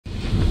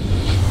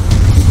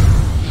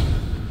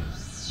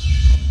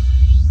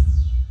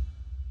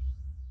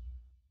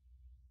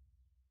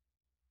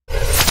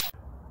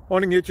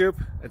Morning YouTube,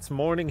 it's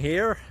morning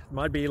here. It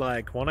might be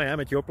like 1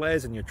 a.m. at your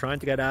place and you're trying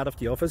to get out of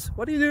the office.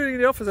 What are you doing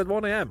in the office at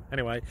 1 a.m?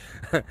 Anyway,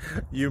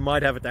 you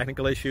might have a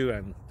technical issue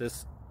and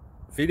this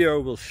video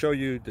will show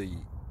you the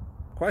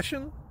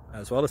question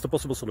as well as the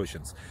possible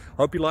solutions.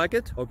 Hope you like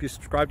it, hope you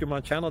subscribe to my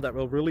channel. That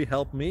will really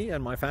help me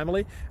and my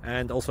family,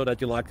 and also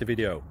that you like the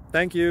video.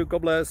 Thank you,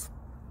 God bless.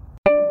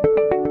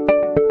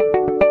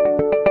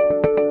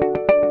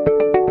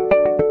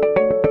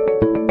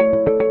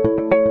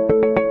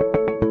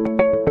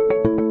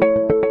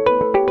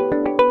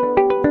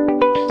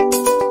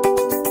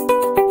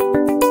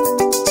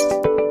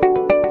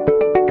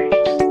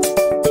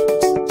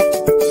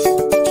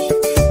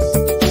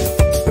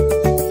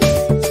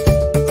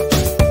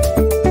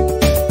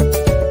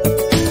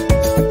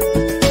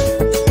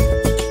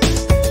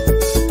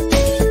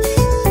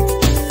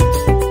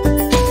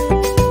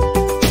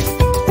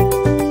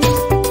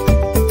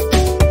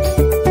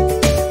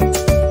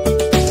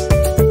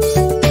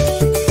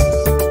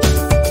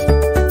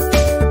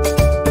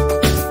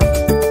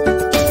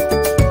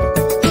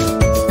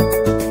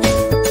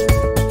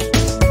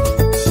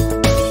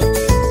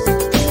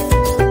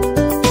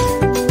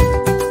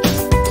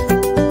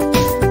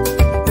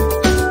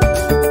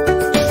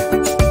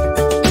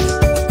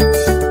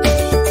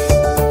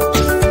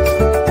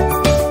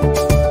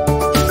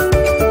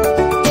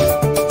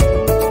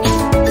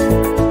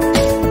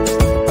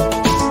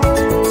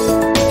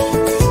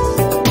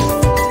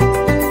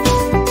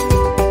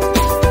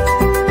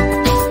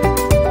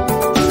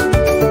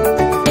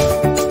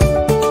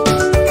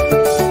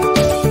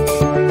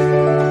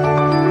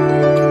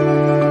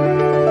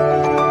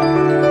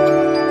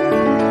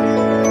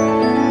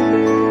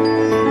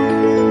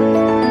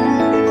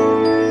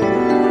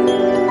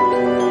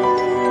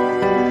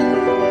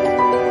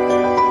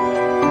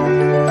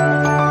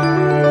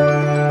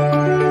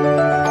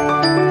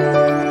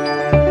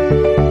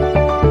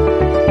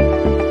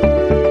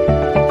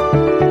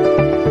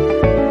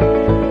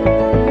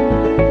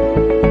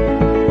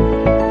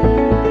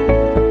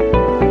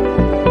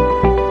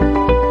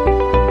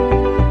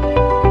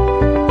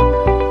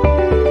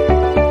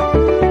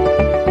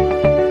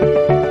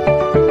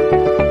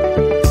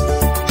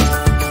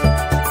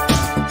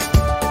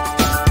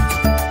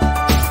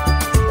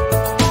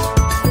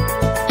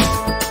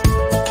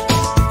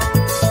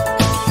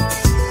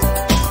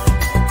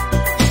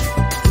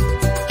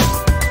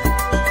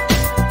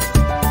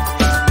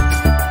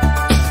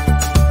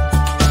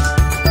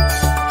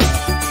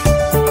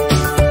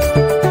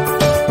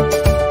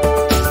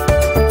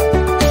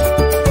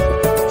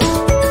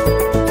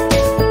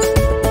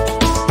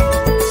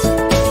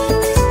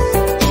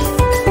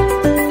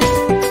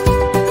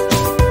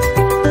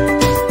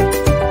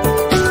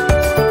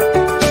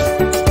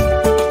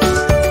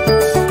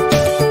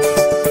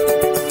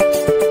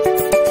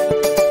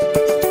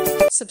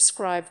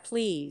 Subscribe,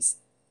 please.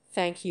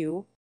 Thank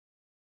you.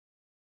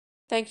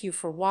 Thank you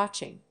for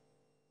watching.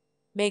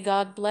 May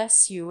God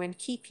bless you and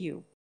keep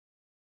you.